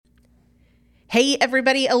Hey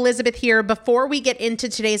everybody, Elizabeth here. Before we get into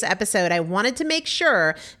today's episode, I wanted to make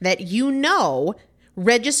sure that you know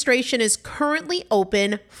registration is currently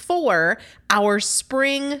open for our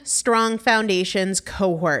Spring Strong Foundations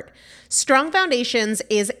cohort. Strong Foundations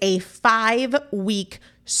is a 5-week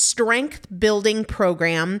strength building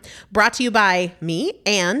program brought to you by me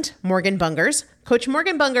and Morgan Bungers. Coach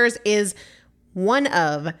Morgan Bungers is one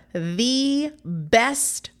of the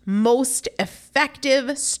best, most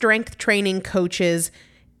effective strength training coaches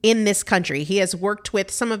in this country. He has worked with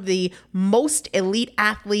some of the most elite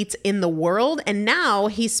athletes in the world, and now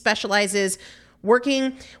he specializes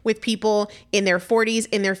working with people in their 40s,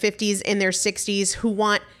 in their 50s, in their 60s who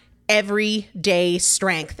want everyday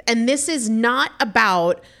strength. And this is not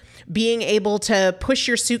about being able to push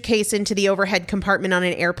your suitcase into the overhead compartment on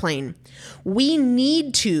an airplane. We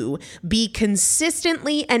need to be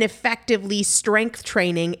consistently and effectively strength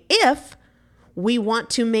training if we want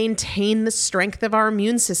to maintain the strength of our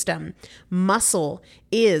immune system. Muscle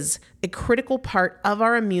is a critical part of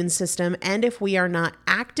our immune system, and if we are not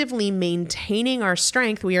actively maintaining our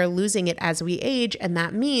strength, we are losing it as we age, and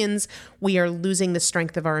that means we are losing the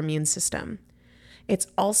strength of our immune system. It's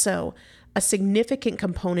also a significant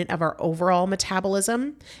component of our overall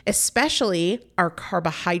metabolism, especially our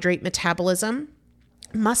carbohydrate metabolism.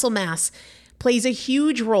 Muscle mass plays a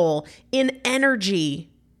huge role in energy,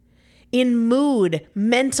 in mood,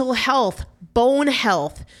 mental health, bone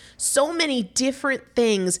health, so many different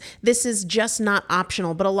things. This is just not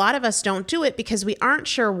optional, but a lot of us don't do it because we aren't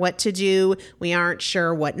sure what to do. We aren't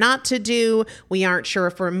sure what not to do. We aren't sure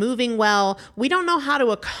if we're moving well. We don't know how to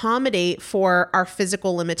accommodate for our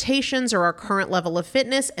physical limitations or our current level of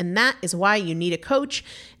fitness, and that is why you need a coach,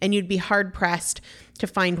 and you'd be hard-pressed to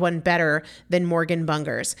find one better than Morgan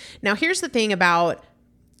Bungers. Now, here's the thing about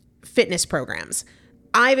fitness programs.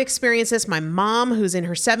 I've experienced this. My mom, who's in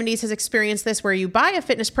her 70s, has experienced this, where you buy a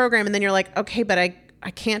fitness program and then you're like, okay, but I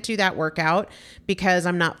can't do that workout because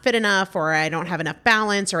I'm not fit enough, or I don't have enough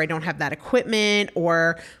balance, or I don't have that equipment,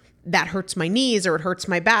 or that hurts my knees, or it hurts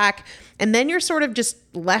my back. And then you're sort of just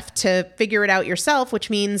left to figure it out yourself, which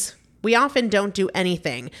means we often don't do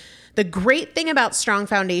anything. The great thing about Strong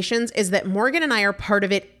Foundations is that Morgan and I are part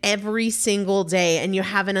of it every single day, and you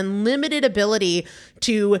have an unlimited ability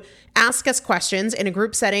to ask us questions in a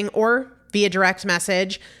group setting or via direct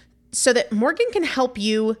message so that Morgan can help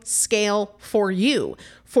you scale for you,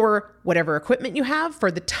 for whatever equipment you have, for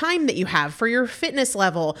the time that you have, for your fitness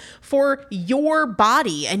level, for your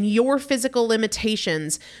body and your physical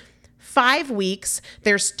limitations. 5 weeks,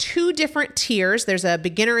 there's 2 different tiers. There's a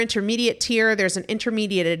beginner intermediate tier. There's an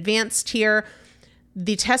intermediate advanced tier.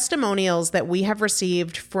 The testimonials that we have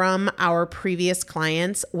received from our previous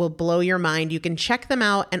clients will blow your mind. You can check them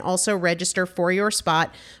out and also register for your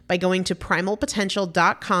spot by going to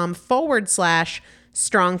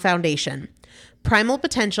primalpotential.com/strong foundation.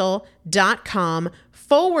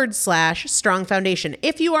 primalpotential.com/strong foundation.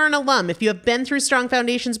 If you are an alum, if you have been through Strong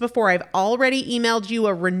Foundations before, I've already emailed you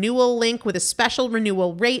a renewal link with a special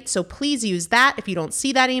renewal rate, so please use that. If you don't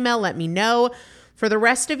see that email, let me know. For the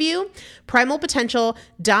rest of you,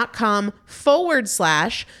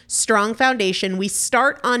 primalpotential.com/strong foundation. We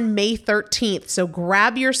start on May 13th, so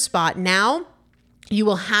grab your spot now. You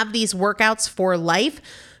will have these workouts for life.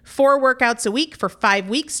 4 workouts a week for 5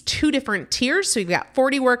 weeks, 2 different tiers. So you've got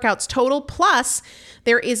 40 workouts total. Plus,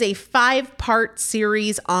 there is a 5-part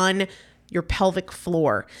series on your pelvic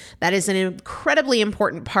floor. That is an incredibly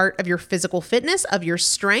important part of your physical fitness, of your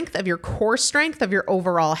strength, of your core strength, of your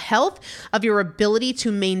overall health, of your ability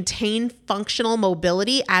to maintain functional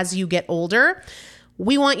mobility as you get older.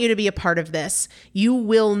 We want you to be a part of this. You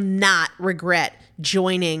will not regret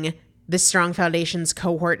joining the Strong Foundations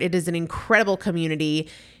cohort. It is an incredible community.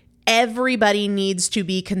 Everybody needs to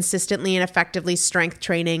be consistently and effectively strength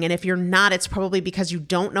training. And if you're not, it's probably because you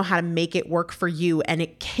don't know how to make it work for you. And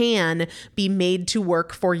it can be made to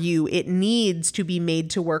work for you. It needs to be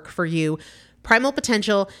made to work for you.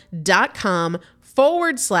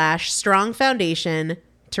 primalpotential.com/strong foundation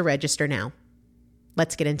to register now.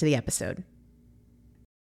 Let's get into the episode.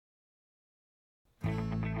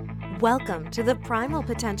 Welcome to the Primal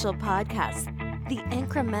Potential Podcast, the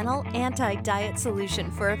incremental anti-diet solution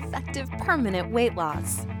for effective permanent weight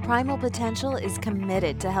loss. Primal Potential is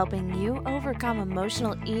committed to helping you overcome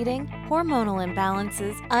emotional eating, hormonal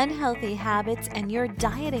imbalances, unhealthy habits, and your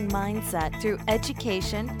dieting mindset through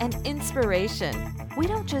education and inspiration. We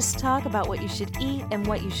don't just talk about what you should eat and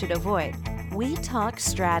what you should avoid. We talk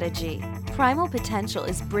strategy. Primal Potential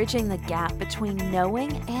is bridging the gap between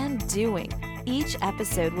knowing and doing. Each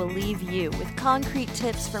episode will leave you with concrete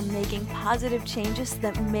tips for making positive changes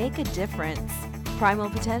that make a difference.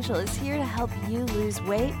 Primal Potential is here to help you lose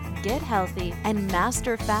weight, get healthy, and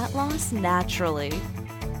master fat loss naturally.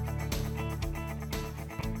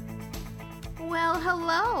 Well,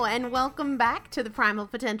 hello, and welcome back to the Primal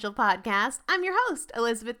Potential Podcast. I'm your host,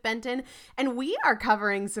 Elizabeth Benton, and we are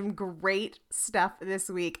covering some great stuff this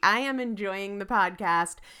week. I am enjoying the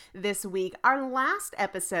podcast this week. Our last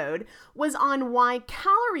episode was on why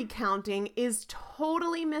calorie counting is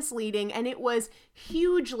totally misleading, and it was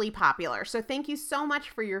hugely popular. So thank you so much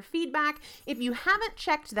for your feedback. If you haven't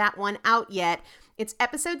checked that one out yet, it's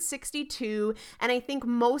episode 62, and I think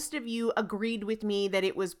most of you agreed with me that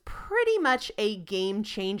it was pretty much a game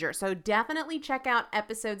changer. So definitely check out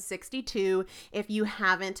episode 62 if you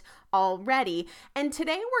haven't already. And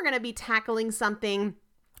today we're going to be tackling something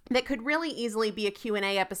that could really easily be a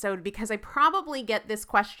Q&A episode because I probably get this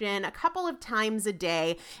question a couple of times a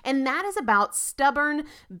day, and that is about stubborn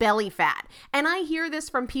belly fat. And I hear this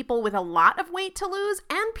from people with a lot of weight to lose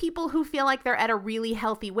and people who feel like they're at a really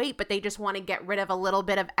healthy weight, but they just want to get rid of a little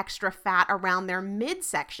bit of extra fat around their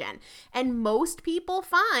midsection. And most people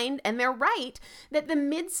find, and they're right, that the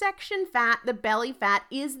midsection fat, the belly fat,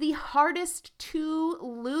 is the hardest to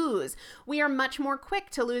lose. We are much more quick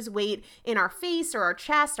to lose weight in our face or our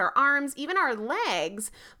chest, our arms, even our legs,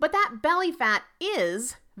 but that belly fat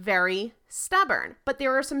is very stubborn. But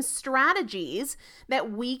there are some strategies that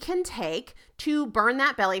we can take to burn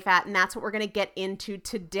that belly fat, and that's what we're going to get into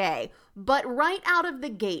today. But right out of the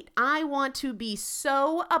gate, I want to be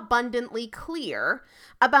so abundantly clear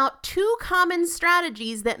about two common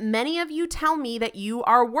strategies that many of you tell me that you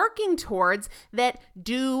are working towards that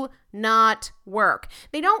do not work.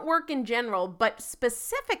 They don't work in general, but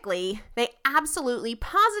specifically, they absolutely,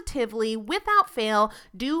 positively, without fail,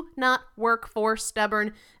 do not work for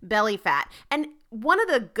stubborn belly fat. And one of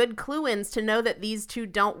the good clue-ins to know that these two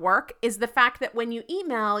don't work is the fact that when you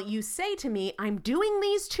email, you say to me, I'm doing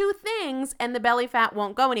these two things and the belly fat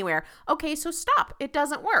won't go anywhere. Okay, so stop. It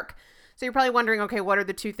doesn't work. So you're probably wondering, okay, what are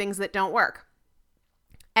the two things that don't work?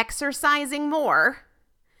 Exercising more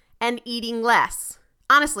and eating less.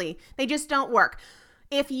 Honestly, they just don't work.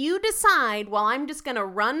 If you decide, well, I'm just going to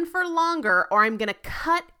run for longer or I'm going to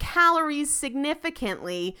cut calories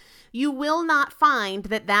significantly, you will not find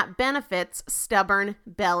that that benefits stubborn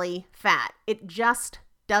belly fat. It just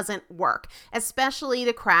doesn't work, especially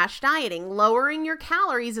the crash dieting. Lowering your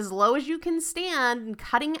calories as low as you can stand and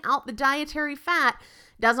cutting out the dietary fat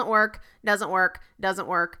doesn't work, doesn't work, doesn't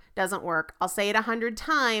work, doesn't work. I'll say it 100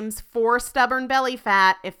 times for stubborn belly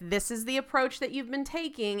fat. If this is the approach that you've been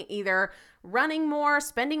taking, either running more,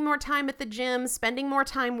 spending more time at the gym, spending more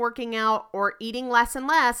time working out, or eating less and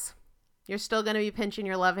less, you're still going to be pinching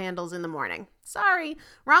your love handles in the morning. Sorry,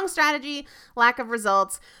 wrong strategy, lack of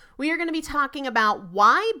results. We are going to be talking about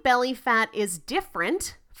why belly fat is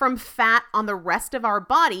different from fat on the rest of our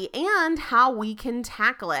body and how we can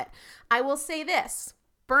tackle it. I will say this.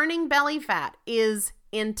 Burning belly fat is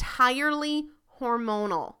entirely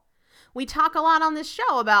hormonal. We talk a lot on this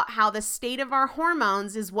show about how the state of our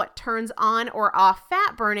hormones is what turns on or off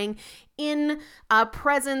fat burning in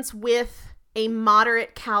presence with a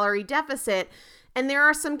moderate calorie deficit. And there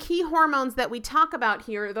are some key hormones that we talk about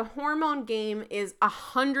here. The hormone game is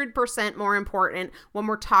 100% more important when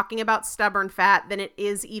we're talking about stubborn fat than it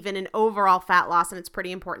is even in overall fat loss, and it's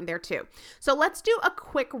pretty important there too. So let's do a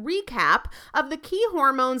quick recap of the key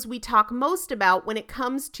hormones we talk most about when it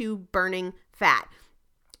comes to burning fat.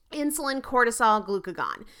 Insulin, cortisol,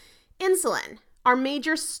 glucagon. Insulin, our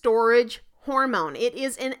major storage hormone. It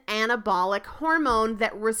is an anabolic hormone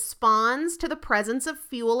that responds to the presence of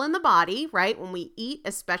fuel in the body, right? When we eat,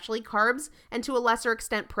 especially carbs and to a lesser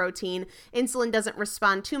extent protein, insulin doesn't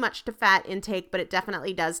respond too much to fat intake, but it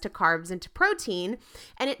definitely does to carbs and to protein.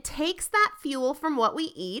 And it takes that fuel from what we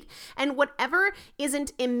eat and whatever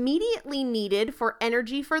isn't immediately needed for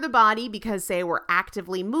energy for the body because say we're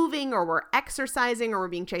actively moving or we're exercising or we're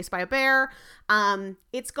being chased by a bear,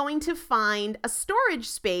 it's going to find a storage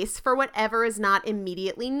space for whatever is not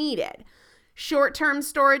immediately needed. Short-term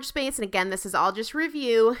storage space, and again, this is all just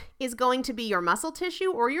review, is going to be your muscle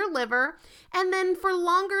tissue or your liver. And then for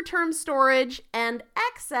longer-term storage and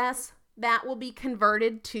excess, that will be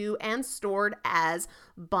converted to and stored as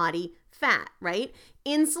body fat, right?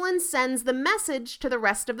 Insulin sends the message to the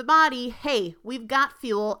rest of the body, hey, we've got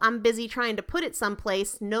fuel. I'm busy trying to put it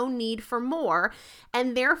someplace. No need for more.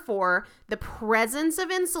 And therefore, the presence of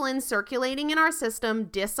insulin circulating in our system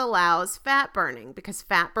disallows fat burning because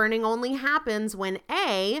fat burning only happens when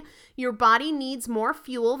A, your body needs more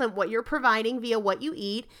fuel than what you're providing via what you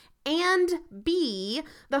eat, and B,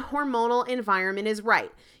 the hormonal environment is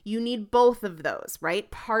right. You need both of those, right?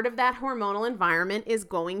 Part of that hormonal environment is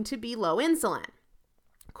going to be low insulin.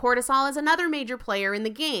 Cortisol is another major player in the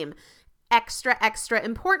game. Extra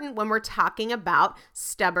important when we're talking about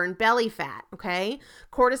stubborn belly fat, okay?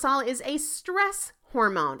 Cortisol is a stress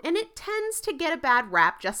hormone, and it tends to get a bad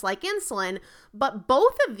rap just like insulin, but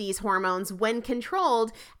both of these hormones, when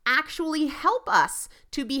controlled, actually help us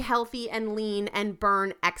to be healthy and lean and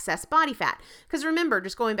burn excess body fat. Because remember,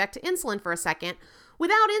 just going back to insulin for a second,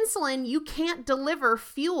 without insulin, you can't deliver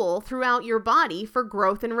fuel throughout your body for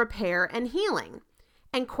growth and repair and healing.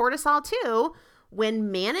 And cortisol too,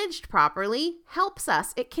 when managed properly, helps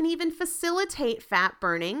us. It can even facilitate fat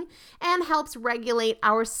burning and helps regulate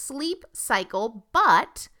our sleep cycle,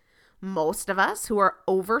 but most of us who are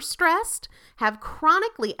overstressed have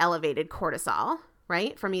chronically elevated cortisol,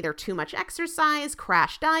 right? From either too much exercise,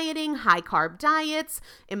 crash dieting, high carb diets,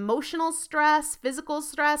 emotional stress, physical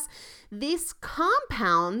stress. This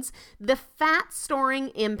compounds the fat storing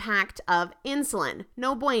impact of insulin.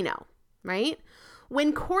 No bueno, right?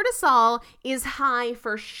 When cortisol is high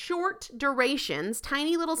for short durations,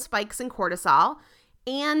 tiny little spikes in cortisol,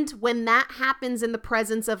 and when that happens in the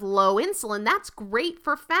presence of low insulin, that's great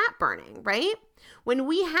for fat burning, right? When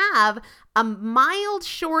we have a mild,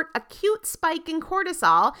 short, acute spike in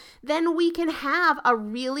cortisol, then we can have a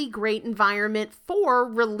really great environment for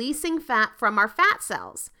releasing fat from our fat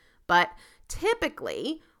cells. But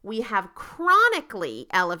typically, we have chronically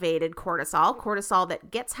elevated cortisol that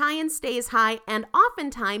gets high and stays high, and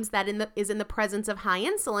oftentimes that is in the presence of high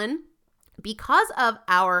insulin because of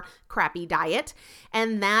our crappy diet,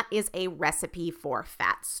 and that is a recipe for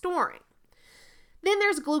fat storing. Then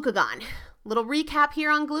there's glucagon. Little recap here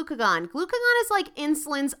on glucagon. Glucagon is like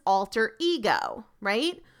insulin's alter ego,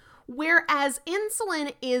 right? Whereas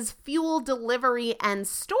insulin is fuel delivery and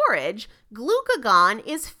storage, glucagon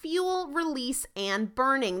is fuel release and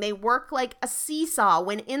burning. They work like a seesaw.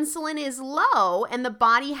 When insulin is low and the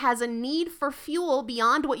body has a need for fuel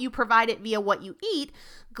beyond what you provide it via what you eat,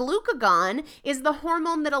 glucagon is the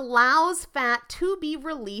hormone that allows fat to be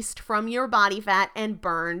released from your body fat and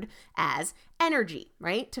burned as energy,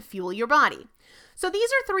 right? To fuel your body. So these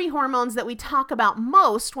are three hormones that we talk about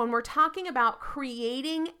most when we're talking about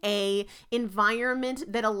creating an environment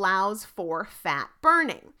that allows for fat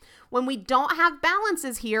burning. When we don't have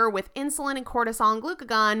balances here with insulin and cortisol and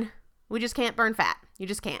glucagon, we just can't burn fat. You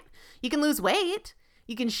just can't. You can lose weight,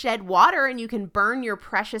 you can shed water, and you can burn your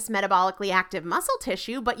precious metabolically active muscle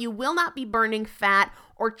tissue, but you will not be burning fat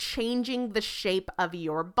or changing the shape of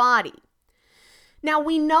your body. Now,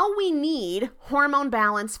 we know we need hormone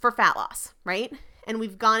balance for fat loss, right? And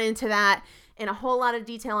we've gone into that in a whole lot of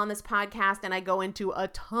detail on this podcast, and I go into a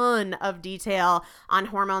ton of detail on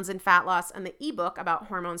hormones and fat loss and the ebook about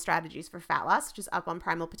hormone strategies for fat loss, which is up on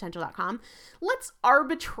primalpotential.com. Let's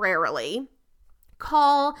arbitrarily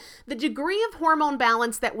call the degree of hormone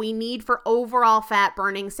balance that we need for overall fat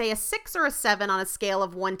burning, say a 6 or a 7 on a scale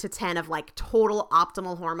of 1 to 10 of like total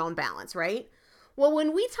optimal hormone balance, right? Well,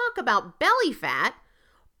 when we talk about belly fat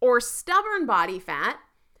or stubborn body fat,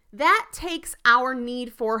 that takes our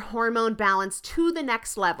need for hormone balance to the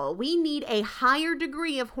next level. We need a higher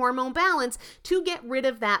degree of hormone balance to get rid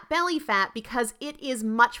of that belly fat because it is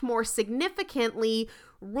much more significantly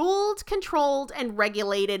ruled, controlled, and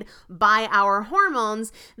regulated by our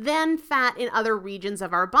hormones than fat in other regions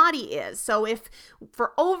of our body is. So if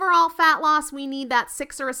for overall fat loss, we need that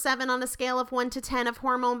 6 or a 7 on a scale of 1 to 10 of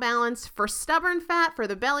hormone balance. For stubborn fat, for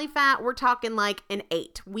the belly fat, we're talking like an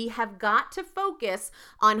 8. We have got to focus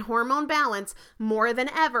on hormone balance more than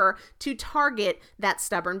ever to target that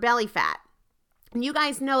stubborn belly fat. And you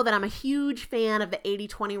guys know that I'm a huge fan of the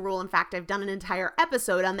 80-20 rule. In fact, I've done an entire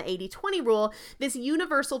episode on the 80-20 rule, this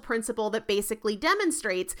universal principle that basically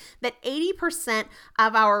demonstrates that 80%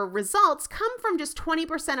 of our results come from just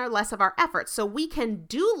 20% or less of our effort. So we can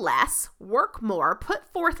do less, work more, put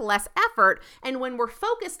forth less effort, and when we're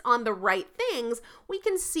focused on the right things, we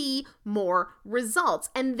can see more results.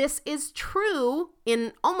 And this is true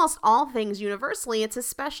in almost all things universally. It's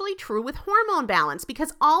especially true with hormone balance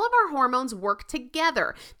because all of our hormones work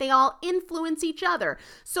together. They all influence each other.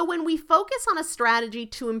 So when we focus on a strategy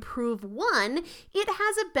to improve one, it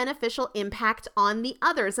has a beneficial impact on the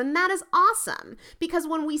others. And that is awesome because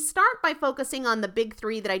when we start by focusing on the big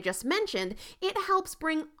three that I just mentioned, it helps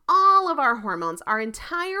bring all of our hormones, our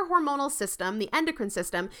entire hormonal system, the endocrine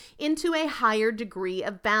system, into a higher degree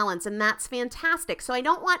of balance. And that's fantastic. So I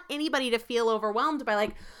don't want anybody to feel overwhelmed by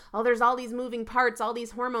like, oh, there's all these moving parts, all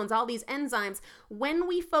these hormones, all these enzymes. When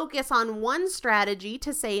we focus on one strategy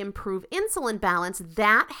to say improve insulin balance,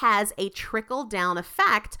 that has a trickle down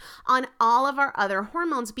effect on all of our other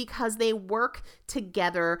hormones because they work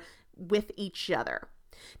together with each other.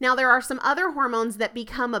 Now, there are some other hormones that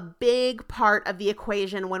become a big part of the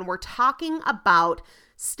equation when we're talking about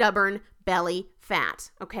stubborn belly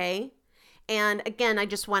fat, okay? And again, I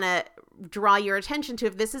just want to draw your attention to,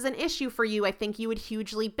 if this is an issue for you, I think you would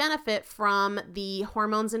hugely benefit from the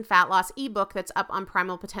Hormones and Fat Loss ebook that's up on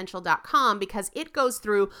primalpotential.com, because it goes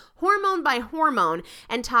through hormone by hormone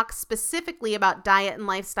and talks specifically about diet and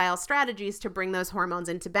lifestyle strategies to bring those hormones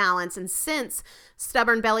into balance. And since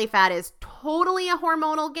stubborn belly fat is totally a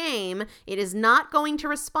hormonal game, it is not going to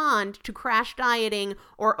respond to crash dieting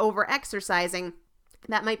or over exercising.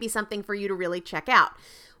 That might be something for you to really check out.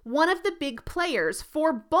 One of the big players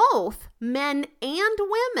for both men and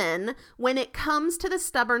women when it comes to the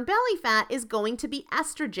stubborn belly fat is going to be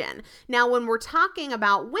estrogen. Now, when we're talking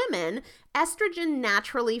about women, estrogen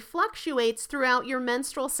naturally fluctuates throughout your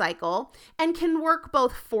menstrual cycle and can work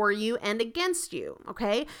both for you and against you,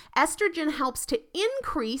 okay? Estrogen helps to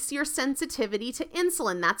increase your sensitivity to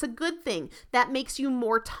insulin. That's a good thing. That makes you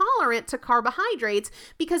more tolerant to carbohydrates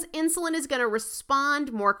because insulin is going to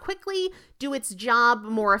respond more quickly, do its job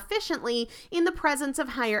more efficiently in the presence of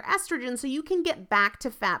higher estrogen, so you can get back to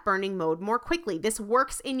fat burning mode more quickly. This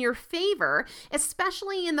works in your favor,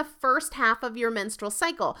 especially in the first half of your menstrual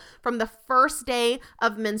cycle, from the first day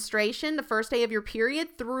of menstruation, the first day of your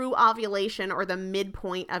period, through ovulation or the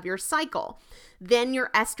midpoint of your cycle. Then your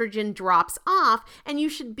estrogen drops off, and you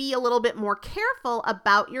should be a little bit more careful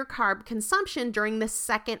about your carb consumption during the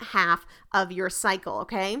second half of your cycle,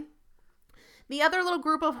 okay? The other little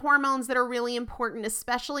group of hormones that are really important,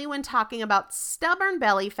 especially when talking about stubborn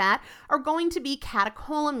belly fat, are going to be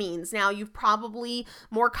catecholamines. Now, you've probably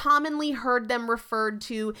more commonly heard them referred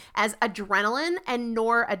to as adrenaline and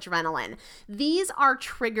noradrenaline. These are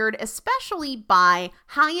triggered especially by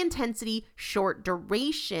high-intensity,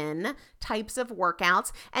 short-duration types of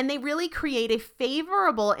workouts, and they really create a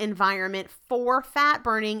favorable environment for fat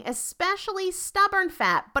burning, especially stubborn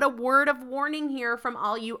fat. But a word of warning here from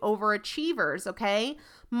all you overachievers, okay?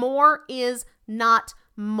 More is not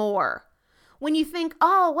more. When you think,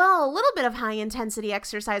 oh, well, a little bit of high intensity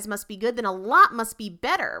exercise must be good, then a lot must be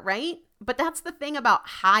better, right? But that's the thing about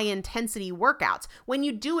high intensity workouts. When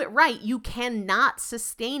you do it right, you cannot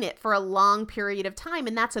sustain it for a long period of time.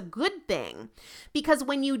 And that's a good thing, because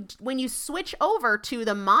when you switch over to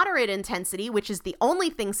the moderate intensity, which is the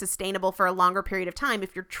only thing sustainable for a longer period of time,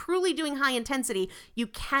 if you're truly doing high intensity, you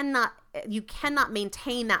cannot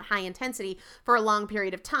maintain that high intensity for a long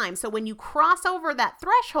period of time. So when you cross over that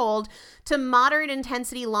threshold to moderate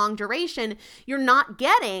intensity, long duration, you're not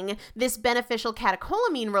getting this beneficial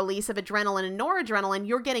catecholamine release of adrenaline and noradrenaline.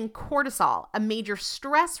 You're getting cortisol, a major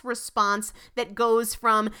stress response that goes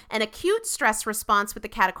from an acute stress response with the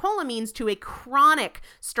catecholamines to a chronic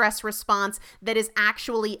stress response that is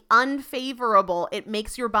actually unfavorable. It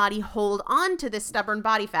makes your body hold on to this stubborn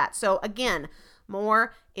body fat. So again,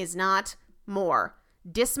 more is not more.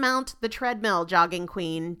 Dismount the treadmill, jogging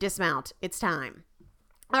queen. Dismount. It's time.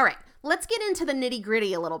 All right, let's get into the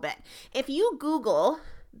nitty-gritty a little bit. If you Google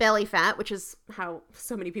belly fat, which is how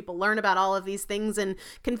so many people learn about all of these things and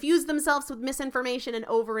confuse themselves with misinformation and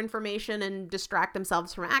overinformation and distract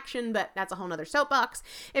themselves from action, but that's a whole nother soapbox.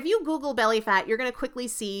 If you Google belly fat, you're going to quickly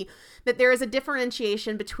see that there is a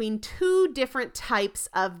differentiation between two different types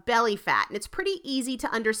of belly fat, and it's pretty easy to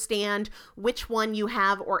understand which one you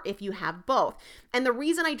have or if you have both. And the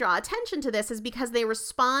reason I draw attention to this is because they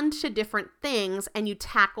respond to different things and you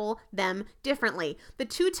tackle them differently. The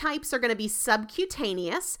two types are going to be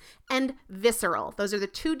subcutaneous and visceral. Those are the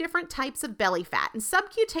two different types of belly fat. And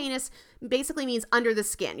subcutaneous basically means under the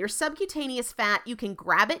skin. Your subcutaneous fat, you can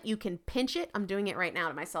grab it, you can pinch it. I'm doing it right now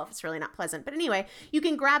to myself. It's really not pleasant. But anyway, you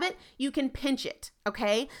can grab it, you can pinch it,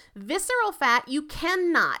 okay? Visceral fat, you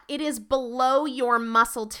cannot. It is below your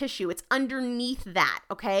muscle tissue. It's underneath that,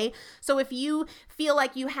 okay? So if you feel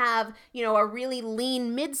like you have, a really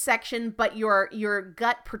lean midsection, but your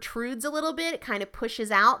gut protrudes a little bit, it kind of pushes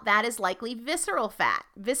out, that is likely visceral fat.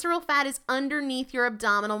 Visceral fat is underneath your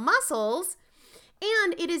abdominal muscles,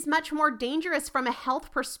 and it is much more dangerous from a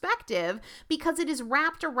health perspective because it is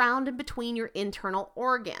wrapped around and between your internal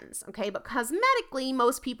organs, okay? But cosmetically,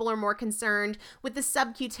 most people are more concerned with the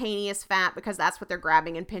subcutaneous fat because that's what they're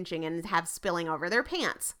grabbing and pinching and have spilling over their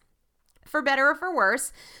pants. For better or for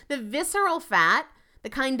worse, the visceral fat, the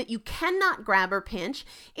kind that you cannot grab or pinch,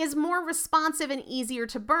 is more responsive and easier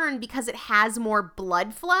to burn because it has more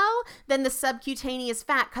blood flow than the subcutaneous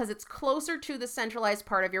fat, because it's closer to the centralized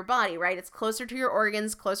part of your body, right? It's closer to your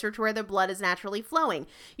organs, closer to where the blood is naturally flowing.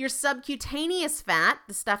 Your subcutaneous fat,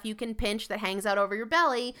 the stuff you can pinch that hangs out over your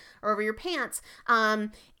belly or over your pants,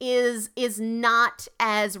 is not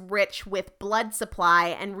as rich with blood supply.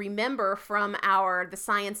 And remember from the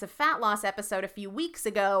Science of Fat Loss episode a few weeks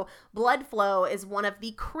ago, blood flow is one of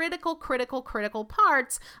the critical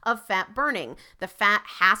parts of fat burning. The fat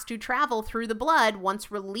has to travel through the blood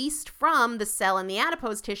once released from the cell in the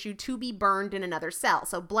adipose tissue to be burned in another cell.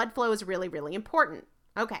 So blood flow is really, really important.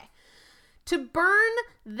 Okay. To burn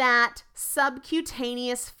that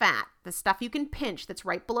subcutaneous fat, the stuff you can pinch that's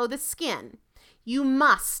right below the skin, you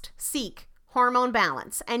must seek hormone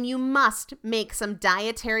balance, and you must make some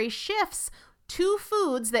dietary shifts to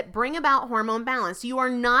foods that bring about hormone balance. You are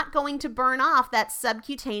not going to burn off that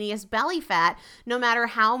subcutaneous belly fat no matter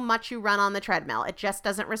how much you run on the treadmill. It just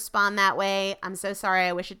doesn't respond that way. I'm so sorry.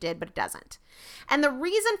 I wish it did, but it doesn't. And the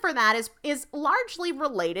reason for that is largely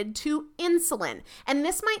related to insulin. And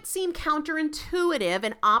this might seem counterintuitive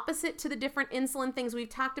and opposite to the different insulin things we've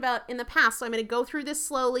talked about in the past. So I'm going to go through this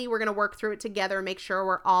slowly. We're going to work through it together and make sure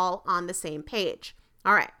we're all on the same page.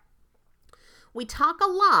 All right. We talk a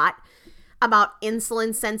lot about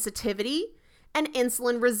insulin sensitivity and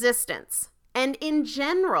insulin resistance. And in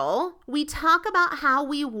general, we talk about how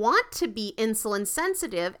we want to be insulin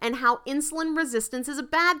sensitive and how insulin resistance is a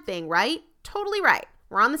bad thing, right? Totally right.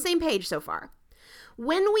 We're on the same page so far.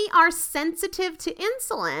 When we are sensitive to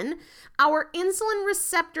insulin, our insulin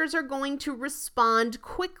receptors are going to respond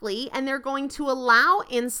quickly, and they're going to allow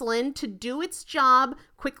insulin to do its job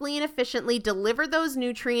quickly and efficiently, deliver those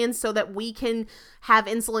nutrients so that we can have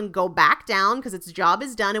insulin go back down because its job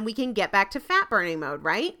is done and we can get back to fat burning mode,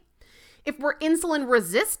 right? If we're insulin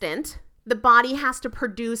resistant, the body has to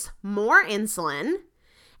produce more insulin,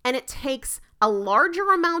 and it takes a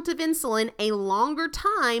larger amount of insulin a longer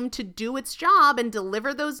time to do its job and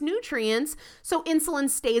deliver those nutrients, so insulin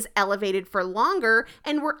stays elevated for longer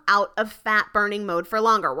and we're out of fat burning mode for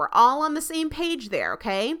longer. We're all on the same page there,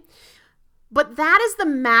 okay? But that is the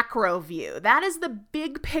macro view. That is the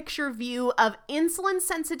big picture view of insulin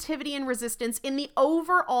sensitivity and resistance in the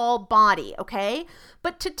overall body, okay?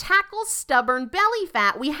 But to tackle stubborn belly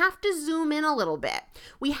fat, we have to zoom in a little bit.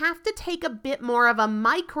 We have to take a bit more of a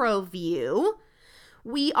micro view.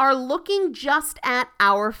 We are looking just at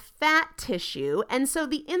our fat tissue, and so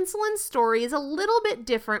the insulin story is a little bit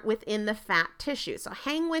different within the fat tissue. So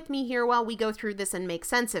hang with me here while we go through this and make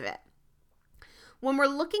sense of it. When we're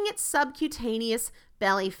looking at subcutaneous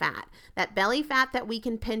belly fat, that belly fat that we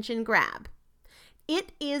can pinch and grab,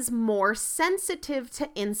 it is more sensitive to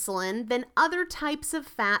insulin than other types of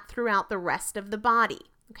fat throughout the rest of the body,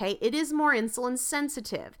 okay? It is more insulin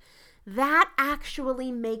sensitive. That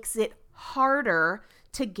actually makes it harder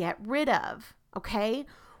to get rid of, okay?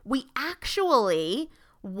 We actually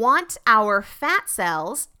want our fat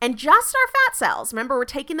cells, and just our fat cells. Remember, we're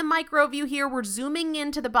taking the micro view here. We're zooming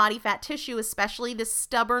into the body fat tissue, especially the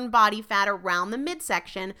stubborn body fat around the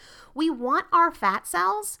midsection. We want our fat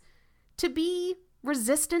cells to be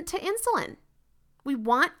resistant to insulin. We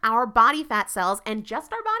want our body fat cells, and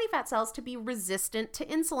just our body fat cells, to be resistant to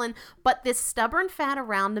insulin, but this stubborn fat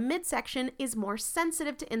around the midsection is more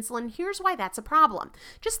sensitive to insulin. Here's why that's a problem.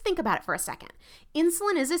 Just think about it for a second.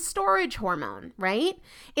 Insulin is a storage hormone, right?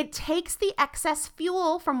 It takes the excess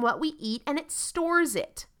fuel from what we eat and it stores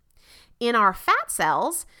it. In our fat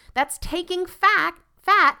cells, that's taking fat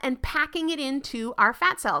and packing it into our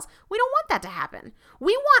fat cells. We don't want that to happen.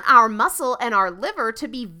 We want our muscle and our liver to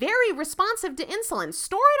be very responsive to insulin.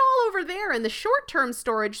 Store it all over there in the short-term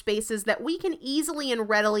storage spaces that we can easily and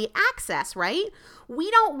readily access, right?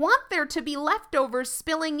 We don't want there to be leftovers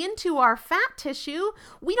spilling into our fat tissue.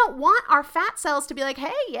 We don't want our fat cells to be like,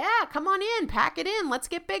 hey, yeah, come on in, pack it in, let's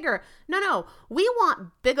get bigger. No, we want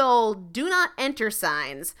big old do not enter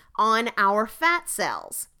signs on our fat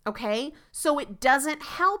cells. Okay, so it doesn't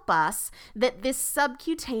help us that this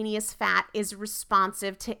subcutaneous fat is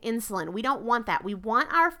responsive to insulin. We don't want that. We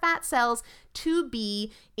want our fat cells to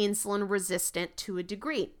be insulin resistant to a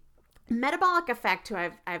degree. Metabolic Effect, who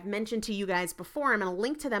I've mentioned to you guys before, I'm going to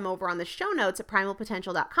link to them over on the show notes at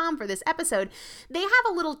primalpotential.com for this episode. They have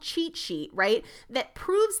a little cheat sheet, right, that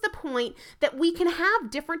proves the point that we can have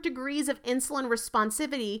different degrees of insulin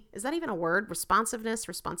responsivity. Is that even a word?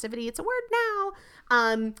 Responsivity, it's a word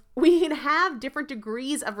now. We can have different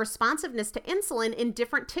degrees of responsiveness to insulin in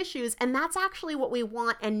different tissues, and that's actually what we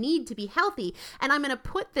want and need to be healthy. And I'm going to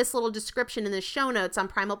put this little description in the show notes on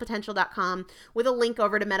primalpotential.com with a link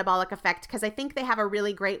over to Metabolic Effect effect because I think they have a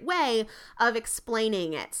really great way of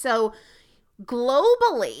explaining it. So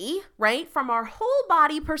globally, right, from our whole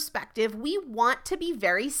body perspective, we want to be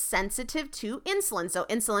very sensitive to insulin. So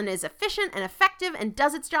insulin is efficient and effective and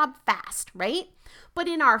does its job fast, right? But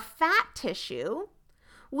in our fat tissue,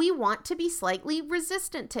 we want to be slightly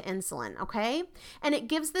resistant to insulin, okay? And it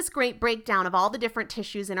gives this great breakdown of all the different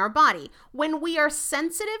tissues in our body. When we are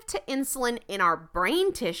sensitive to insulin in our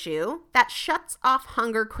brain tissue, that shuts off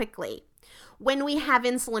hunger quickly. When we have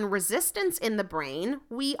insulin resistance in the brain,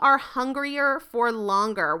 we are hungrier for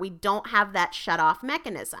longer. We don't have that shut-off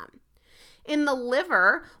mechanism. In the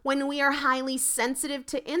liver, when we are highly sensitive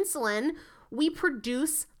to insulin, we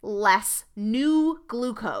produce less new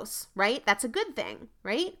glucose, right? That's a good thing,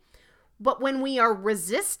 right? But when we are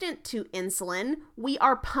resistant to insulin, we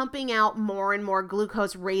are pumping out more and more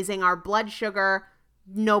glucose, raising our blood sugar.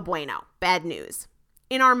 No bueno, bad news.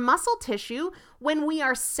 In our muscle tissue, when we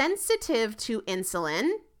are sensitive to insulin,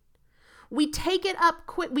 we take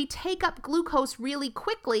up glucose really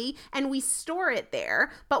quickly and we store it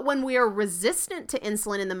there. But when we are resistant to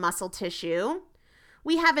insulin in the muscle tissue,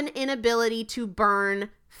 we have an inability to burn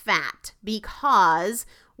fat because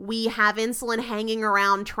we have insulin hanging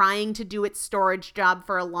around trying to do its storage job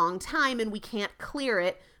for a long time and we can't clear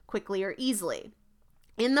it quickly or easily.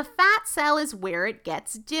 In the fat cell is where it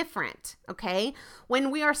gets different, okay?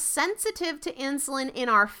 When we are sensitive to insulin in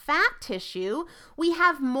our fat tissue, we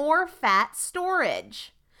have more fat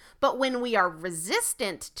storage. But when we are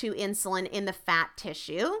resistant to insulin in the fat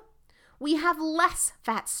tissue, we have less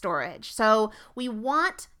fat storage. So we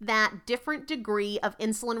want that different degree of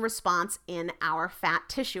insulin response in our fat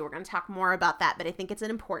tissue. We're going to talk more about that, but I think it's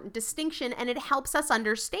an important distinction and it helps us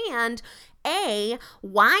understand A,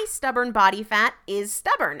 why stubborn body fat is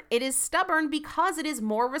stubborn. It is stubborn because it is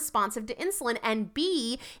more responsive to insulin, and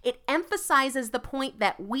B, it emphasizes the point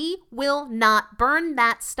that we will not burn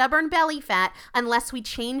that stubborn belly fat unless we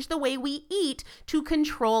change the way we eat to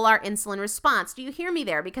control our insulin response. Do you hear me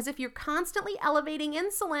there? Because if you're constantly elevating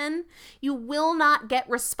insulin, you will not get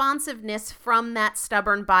responsiveness from that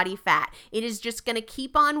stubborn body fat. It is just going to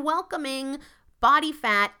keep on welcoming body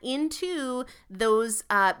fat into those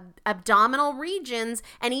abdominal regions.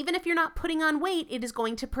 And even if you're not putting on weight, it is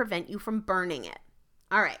going to prevent you from burning it.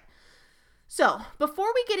 All right. So before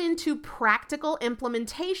we get into practical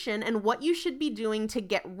implementation and what you should be doing to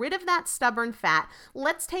get rid of that stubborn fat,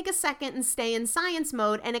 let's take a second and stay in science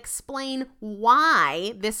mode and explain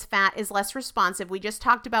why this fat is less responsive. We just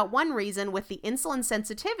talked about one reason with the insulin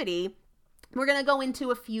sensitivity. We're going to go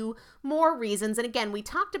into a few more reasons. And again, we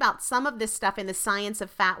talked about some of this stuff in the Science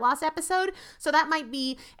of Fat Loss episode, so that might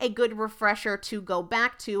be a good refresher to go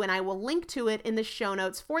back to, and I will link to it in the show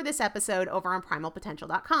notes for this episode over on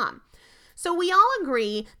primalpotential.com. So we all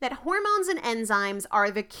agree that hormones and enzymes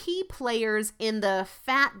are the key players in the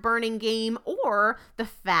fat burning game or the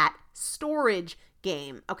fat storage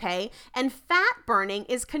game, okay? And fat burning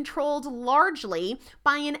is controlled largely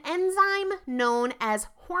by an enzyme known as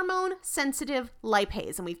hormone-sensitive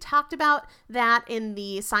lipase. And we've talked about that in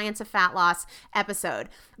the Science of Fat Loss episode.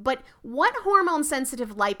 But what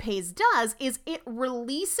hormone-sensitive lipase does is it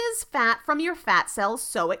releases fat from your fat cells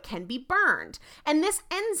so it can be burned. And this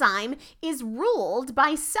enzyme is ruled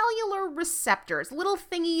by cellular receptors, little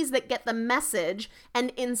thingies that get the message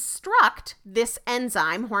and instruct this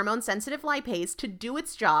enzyme, hormone-sensitive lipase, to do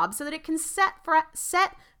its job so that it can set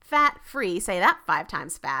fat free, say that 5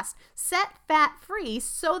 times fast, set fat free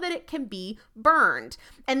so that it can be burned.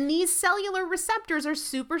 And these cellular receptors are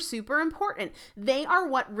super, super important. They are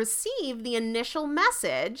what receive the initial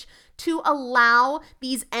message to allow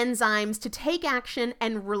these enzymes to take action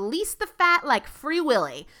and release the fat like Free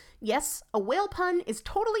Willy. Yes, a whale pun is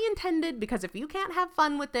totally intended because if you can't have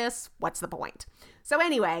fun with this, what's the point? So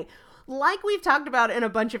anyway, like we've talked about in a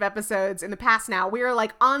bunch of episodes in the past now, we are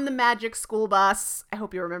like on the Magic School Bus. I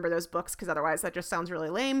hope you remember those books because otherwise that just sounds really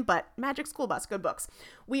lame, but Magic School Bus, good books.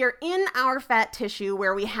 We are in our fat tissue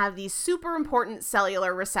where we have these super important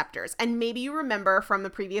cellular receptors. And maybe you remember from the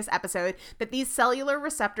previous episode that these cellular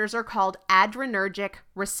receptors are called adrenergic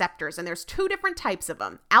receptors. And there's 2 different types of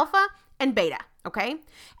them, alpha and beta, okay?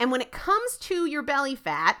 And when it comes to your belly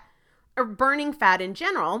fat or burning fat in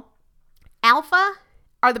general, alpha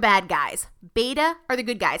are the bad guys. Beta are the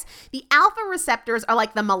good guys. The alpha receptors are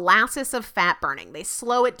like the molasses of fat burning. They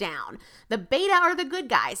slow it down. The beta are the good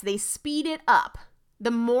guys. They speed it up.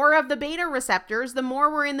 The more of the beta receptors, the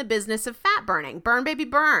more we're in the business of fat burning. Burn, baby,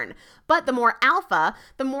 burn. But the more alpha,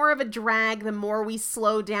 the more of a drag, the more we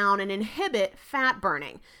slow down and inhibit fat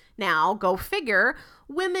burning. Now, go figure,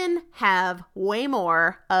 Women have way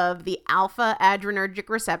more of the alpha adrenergic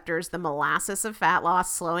receptors, the molasses of fat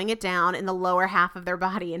loss, slowing it down in the lower half of their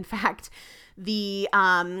body. In fact, the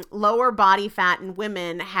lower body fat in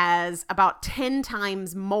women has about 10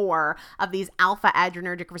 times more of these alpha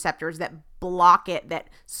adrenergic receptors that block it, that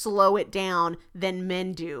slow it down than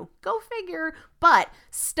men do. Go figure. But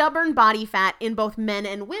stubborn body fat in both men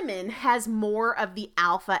and women has more of the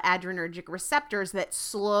alpha adrenergic receptors that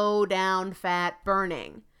slow down fat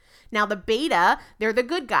burning. Now, the beta, they're the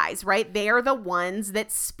good guys, right? They are the ones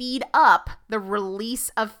that speed up the release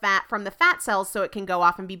of fat from the fat cells so it can go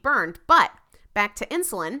off and be burned. But back to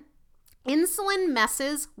insulin. Insulin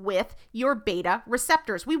messes with your beta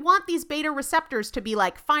receptors. We want these beta receptors to be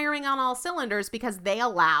like firing on all cylinders because they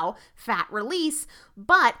allow fat release,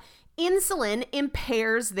 but insulin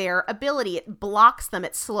impairs their ability. It blocks them.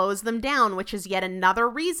 It slows them down, which is yet another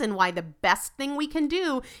reason why the best thing we can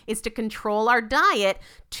do is to control our diet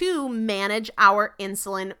to manage our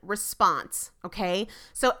insulin response. Okay,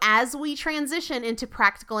 so as we transition into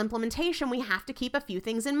practical implementation, we have to keep a few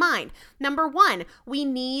things in mind. Number one, we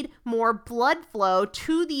need more blood flow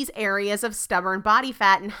to these areas of stubborn body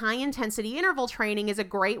fat, and high intensity interval training is a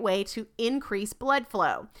great way to increase blood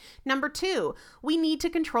flow. Number two, we need to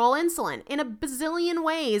control insulin. In a bazillion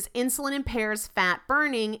ways, insulin impairs fat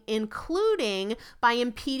burning, including by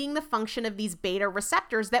impeding the function of these beta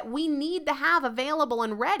receptors that we need to have available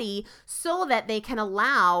and ready so that they can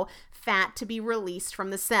allow fat to be released from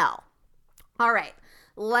the cell. All right,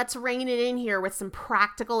 let's rein it in here with some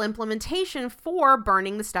practical implementation for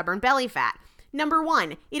burning the stubborn belly fat. Number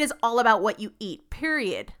one, it is all about what you eat,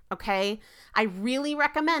 period. Okay? I really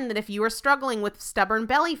recommend that if you are struggling with stubborn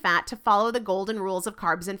belly fat to follow the golden rules of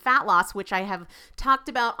carbs and fat loss, which I have talked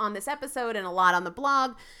about on this episode and a lot on the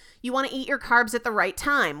blog. You want to eat your carbs at the right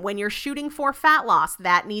time. When you're shooting for fat loss,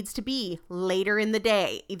 that needs to be later in the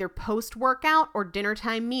day, either post-workout or dinner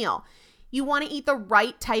time meal. You want to eat the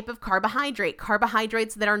right type of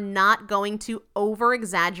carbohydrates that are not going to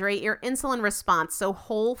over-exaggerate your insulin response. So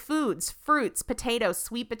whole foods, fruits, potatoes,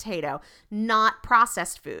 sweet potato, not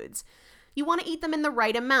processed foods. You want to eat them in the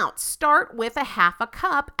right amount. Start with a half a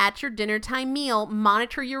cup at your dinner time meal,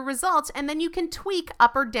 monitor your results, and then you can tweak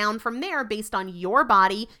up or down from there based on your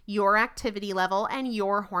body, your activity level, and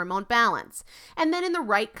your hormone balance. And then in the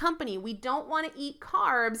right company, we don't want to eat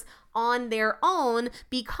carbs on their own,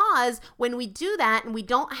 because when we do that and we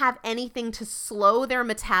don't have anything to slow their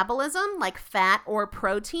metabolism like fat or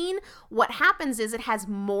protein, what happens is it has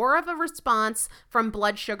more of a response from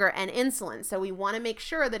blood sugar and insulin. So we want to make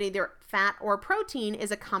sure that either fat or protein is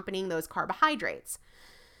accompanying those carbohydrates.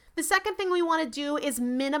 The second thing we want to do is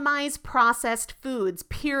minimize processed foods,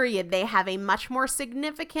 period. They have a much more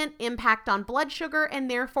significant impact on blood sugar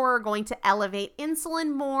and therefore are going to elevate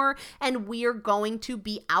insulin more, and we are going to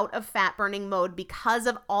be out of fat burning mode because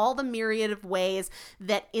of all the myriad of ways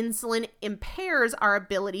that insulin impairs our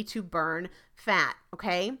ability to burn fat,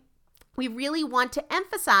 okay? We really want to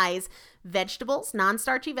emphasize vegetables,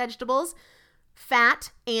 non-starchy vegetables,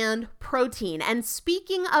 fat and protein. And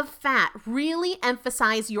speaking of fat, really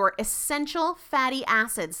emphasize your essential fatty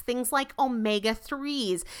acids, things like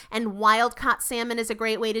omega-3s, and wild-caught salmon is a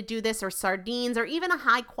great way to do this, or sardines, or even a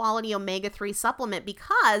high-quality omega-3 supplement,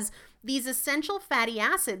 because these essential fatty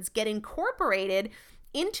acids get incorporated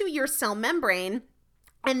into your cell membrane.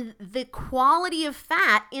 And the quality of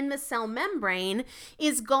fat in the cell membrane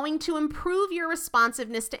is going to improve your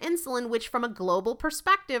responsiveness to insulin, which from a global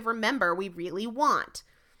perspective, remember, we really want.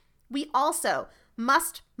 We also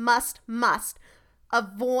must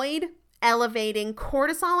avoid elevating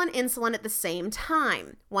cortisol and insulin at the same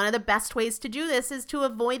time. One of the best ways to do this is to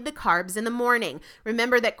avoid the carbs in the morning.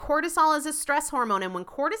 Remember that cortisol is a stress hormone, and when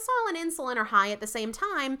cortisol and insulin are high at the same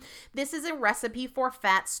time, this is a recipe for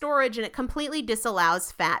fat storage, and it completely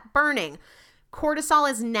disallows fat burning. Cortisol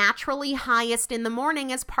is naturally highest in the morning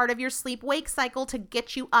as part of your sleep-wake cycle to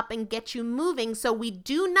get you up and get you moving. So we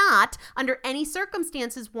do not, under any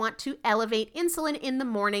circumstances, want to elevate insulin in the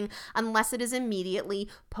morning unless it is immediately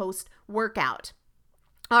post-workout.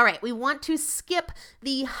 All right, we want to skip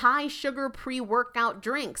the high sugar pre-workout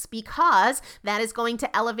drinks because that is going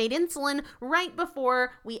to elevate insulin right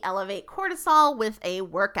before we elevate cortisol with a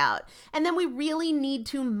workout. And then we really need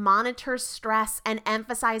to monitor stress and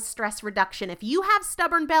emphasize stress reduction. If you have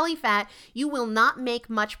stubborn belly fat, you will not make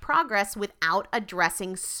much progress without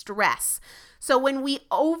addressing stress. So when we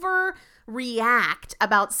overreact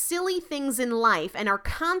about silly things in life and are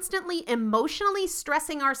constantly emotionally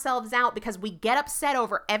stressing ourselves out because we get upset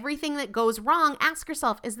over everything that goes wrong, ask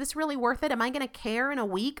yourself, is this really worth it? Am I going to care in a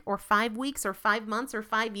week or 5 weeks or 5 months or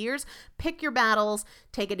 5 years? Pick your battles,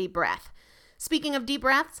 take a deep breath. Speaking of deep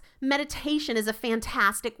breaths, meditation is a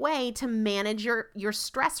fantastic way to manage your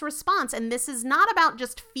stress response. And this is not about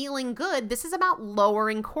just feeling good. This is about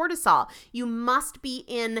lowering cortisol. You must be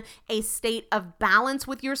in a state of balance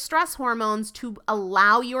with your stress hormones to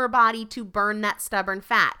allow your body to burn that stubborn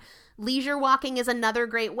fat. Leisure walking is another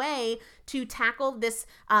great way to tackle this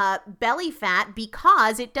belly fat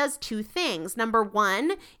because it does two things. Number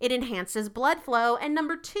one, it enhances blood flow. And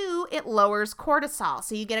number two, it lowers cortisol.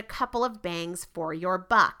 So you get a couple of bangs for your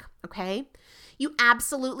buck, okay? You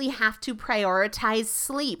absolutely have to prioritize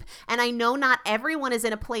sleep. And I know not everyone is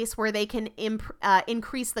in a place where they can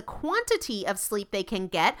increase the quantity of sleep they can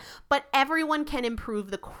get, but everyone can improve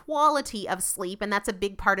the quality of sleep. And that's a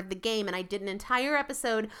big part of the game. And I did an entire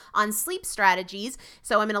episode on sleep strategies.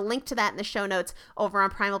 So I'm going to link to that in the show notes over on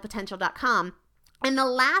primalpotential.com. And the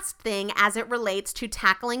last thing as it relates to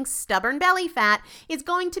tackling stubborn belly fat is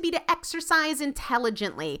going to be to exercise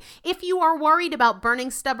intelligently. If you are worried about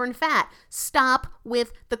burning stubborn fat, stop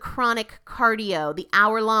with the chronic cardio, the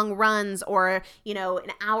hour-long runs or,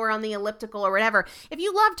 an hour on the elliptical or whatever. If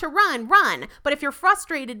you love to run, run. But if you're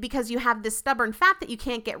frustrated because you have this stubborn fat that you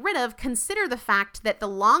can't get rid of, consider the fact that the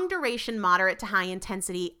long-duration, moderate to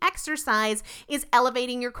high-intensity exercise is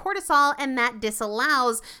elevating your cortisol, and that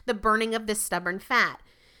disallows the burning of this stubborn fat.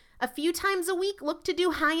 A few times a week, look to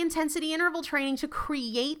do high-intensity interval training to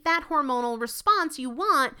create that hormonal response you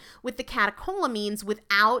want with the catecholamines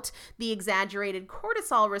without the exaggerated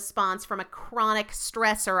cortisol response from a chronic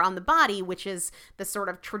stressor on the body, which is the sort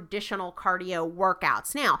of traditional cardio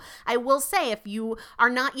workouts. Now, I will say if you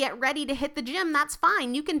are not yet ready to hit the gym, that's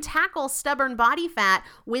fine. You can tackle stubborn body fat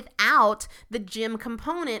without the gym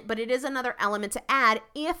component, but it is another element to add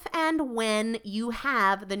if and when you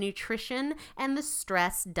have the nutrition and the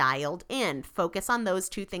stress dialed in. Focus on those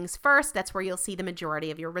two things first. That's where you'll see the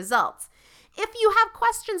majority of your results. If you have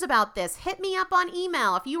questions about this, hit me up on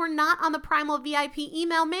email. If you are not on the Primal VIP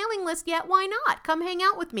email mailing list yet, why not? Come hang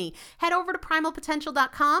out with me. Head over to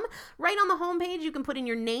primalpotential.com. Right on the homepage, you can put in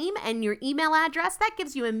your name and your email address. That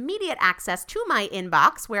gives you immediate access to my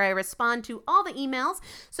inbox where I respond to all the emails.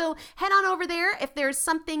 So head on over there. If there's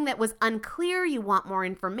something that was unclear, you want more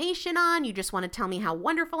information on, you just want to tell me how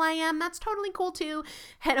wonderful I am, that's totally cool too.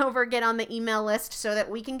 Head over, get on the email list so that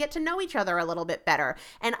we can get to know each other a little bit better.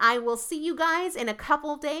 And I will see you guys in a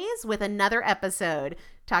couple days with another episode.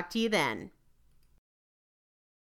 Talk to you then.